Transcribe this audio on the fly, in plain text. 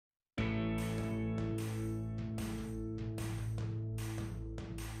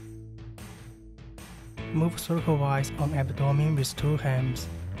Move circle-wise on abdomen with 2 hands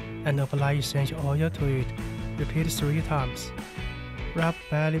and apply essential oil to it. Repeat 3 times. Rub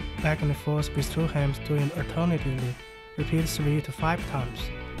belly back and forth with 2 hands doing alternately. Repeat 3 to 5 times.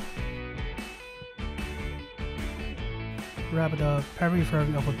 Rub the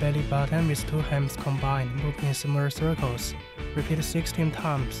periphery of the belly button with 2 hands combined. Move in small circles. Repeat 16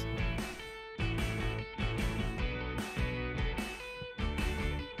 times.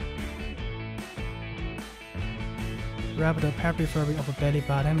 Rub the periphery of the belly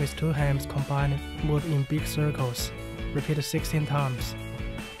button with 2 hands combined. Move in big circles. Repeat 16 times.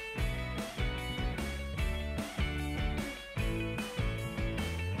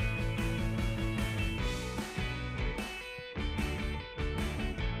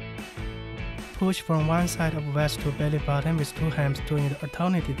 Push from one side of waist to belly button with 2 hands doing it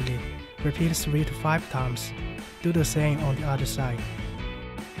alternately. Repeat 3 to 5 times. Do the same on the other side.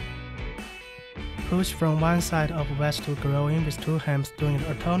 Push from one side of waist to groin with 2 hands doing it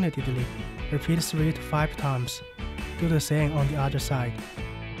alternately. Repeat 3 to 5 times. Do the same on the other side.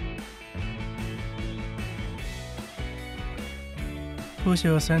 Push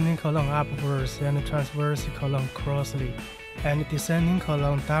your ascending column upwards and transverse column crossly, and descending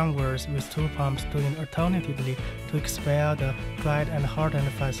column downwards with 2 pumps doing alternately to expel the dried and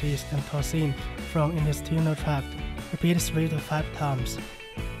hardened feces and toxin from intestinal tract. Repeat 3 to 5 times.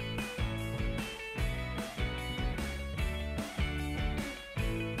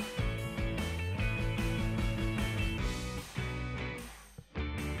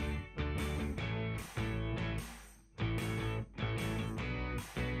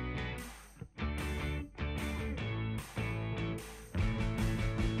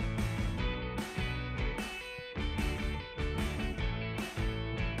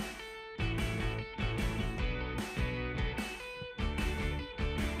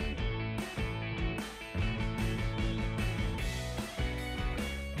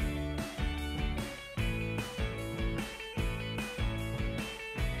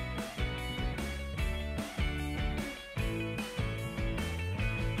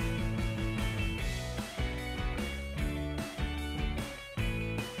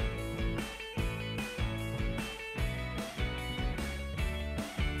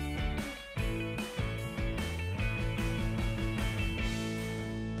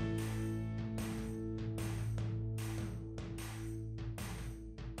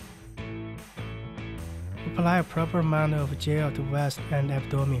 Apply a proper amount of gel to waist and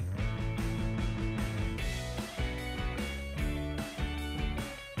abdomen.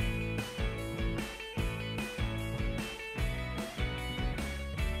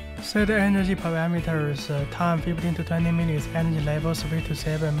 Set the energy parameters, time 15 to 20 minutes, energy level 3 to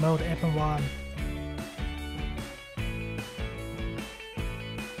 7, mode F1.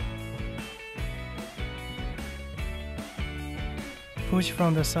 Push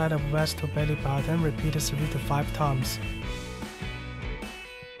from the side of waist to belly button, repeat 3 to 5 times.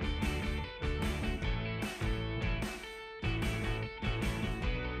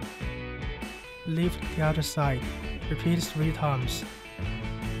 Lift the other side, repeat 3 times.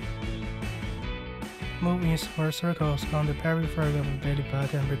 Move in small circles on the periphery of the belly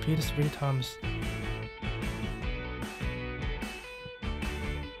button, repeat 3 times.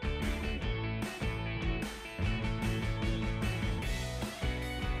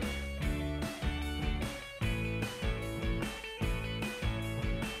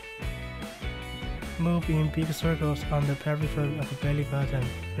 Move in big circles on the periphery of the belly button.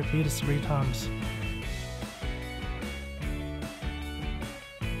 Repeat 3 times.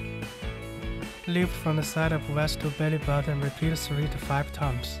 Lift from the side of waist to belly button. Repeat 3 to 5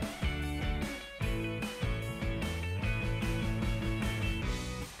 times.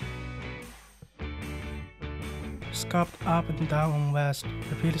 Sculpt up and down on waist.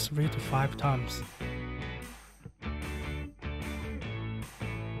 Repeat 3 to 5 times.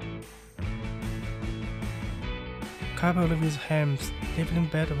 Couple with hands, lifting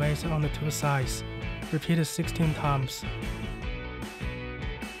bed weights on the 2 sides. Repeat 16 times.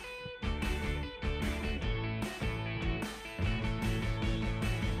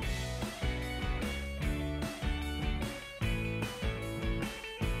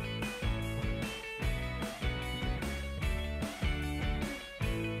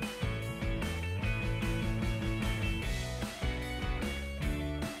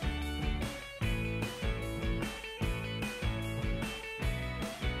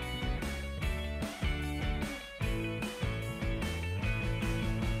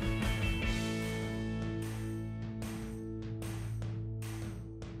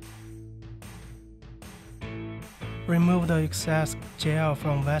 Remove the excess gel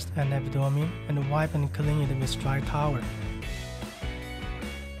from waist and abdomen and wipe and clean it with dry towel.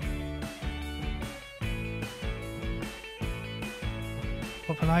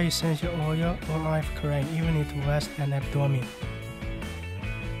 Apply essential oil or olive cream evenly to waist and abdomen.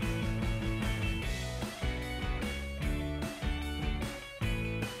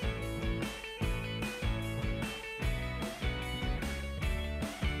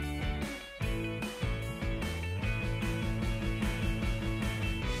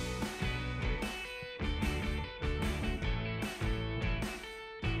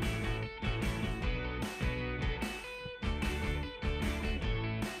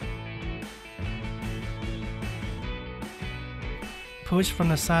 Push from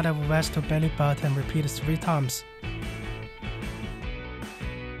the side of waist to belly button, repeat 3 times.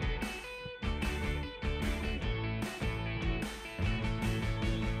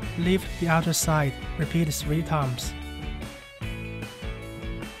 Lift the outer side, repeat 3 times.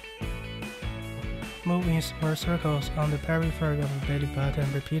 Move in small circles on the periphery of the belly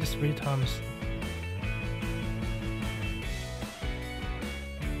button, repeat 3 times.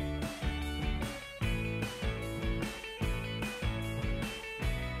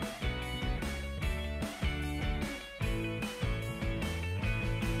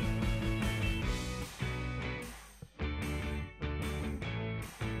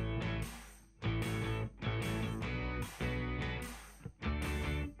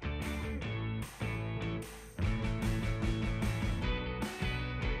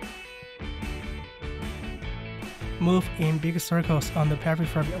 Move in big circles on the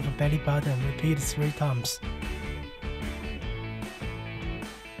periphery of the belly button, repeat 3 times.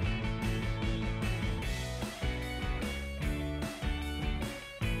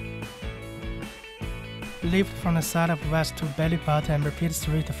 Lift from the side of waist to belly button, repeat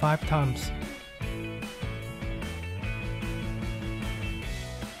 3 to 5 times.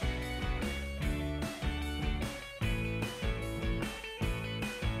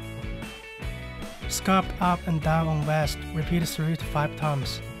 Sculpt up and down on waist, repeat 3 to 5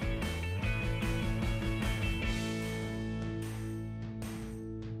 times.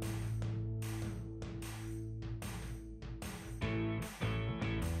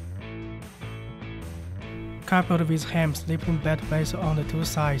 Coupled with hams, lifting bed base on the 2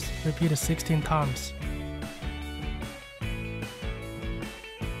 sides, repeat 16 times.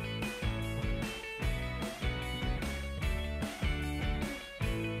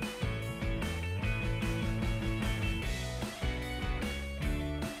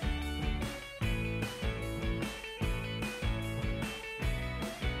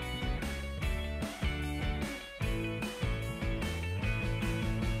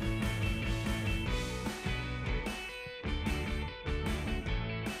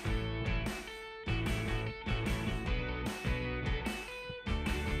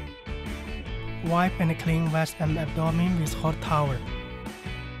 Wipe and clean waist and abdomen with hot towel.